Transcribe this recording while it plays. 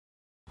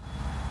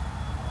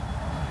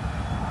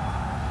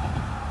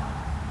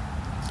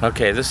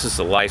Okay, this is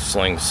the life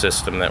sling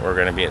system that we're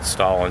going to be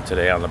installing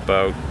today on the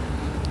boat.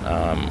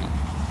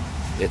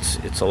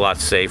 It's a lot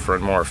safer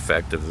and more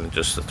effective than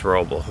just the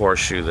throwable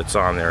horseshoe that's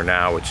on there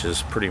now, which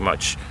is pretty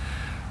much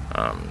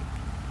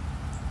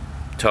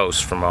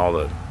toast from all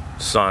the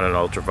sun and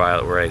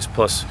ultraviolet rays.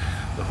 Plus,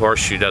 the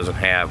horseshoe doesn't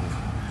have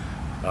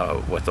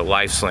what the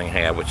life sling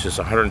had, which is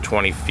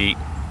 120 feet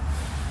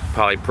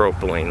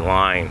polypropylene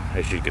line,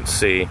 as you can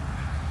see,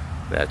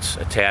 that's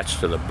attached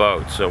to the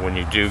boat. So when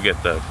you do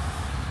get the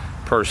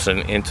person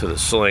into the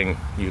sling,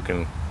 you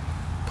can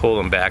pull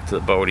them back to the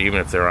boat even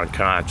if they're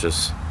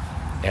unconscious,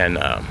 and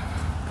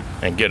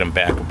get them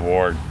back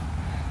aboard.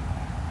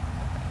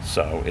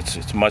 So it's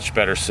a much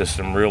better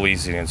system, real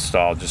easy to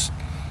install. Just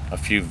a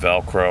few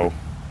Velcro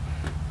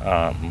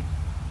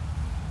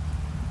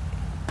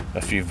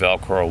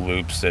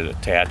loops that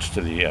attach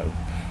to the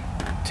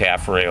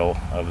taffrail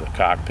of the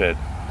cockpit.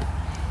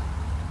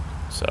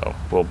 So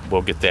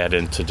we'll get that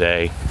in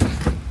today.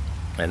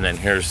 And then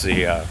here's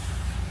the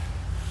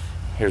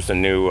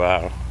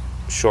new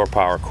shore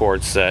power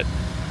cord set,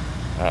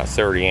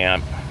 30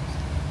 amp,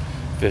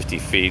 50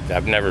 feet.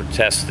 I've never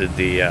tested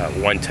the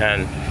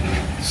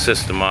 110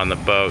 system on the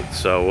boat,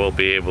 so we'll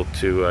be able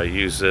to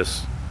use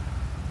this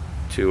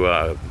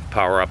to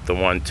power up the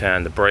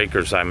 110. The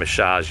breakers I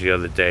massaged the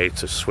other day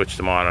to switch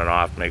them on and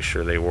off, make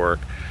sure they work,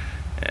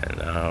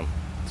 and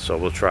so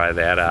we'll try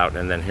that out.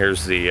 And then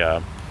here's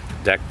the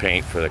deck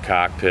paint for the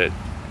cockpit.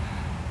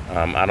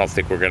 I don't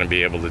think we're going to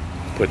be able to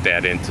put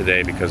that in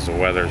today because the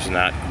weather's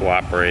not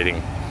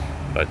cooperating,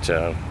 but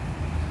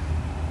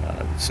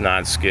it's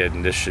non-skid,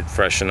 and this should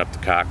freshen up the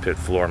cockpit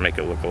floor, make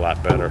it look a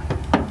lot better.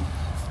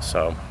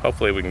 So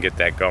hopefully we can get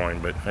that going.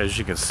 But as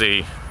you can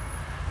see,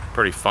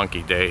 pretty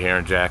funky day here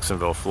in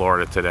Jacksonville,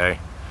 Florida today.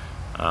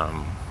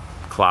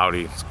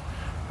 Cloudy,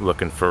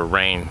 looking for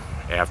rain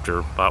after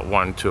about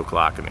 1-2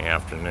 o'clock in the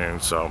afternoon.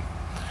 So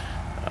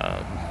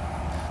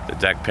the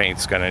deck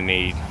paint's going to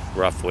need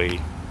roughly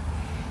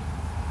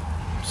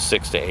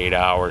 6 to 8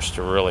 hours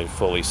to really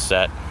fully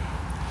set,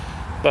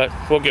 but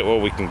we'll get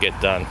what we can get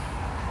done.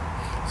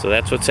 So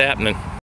that's what's happening.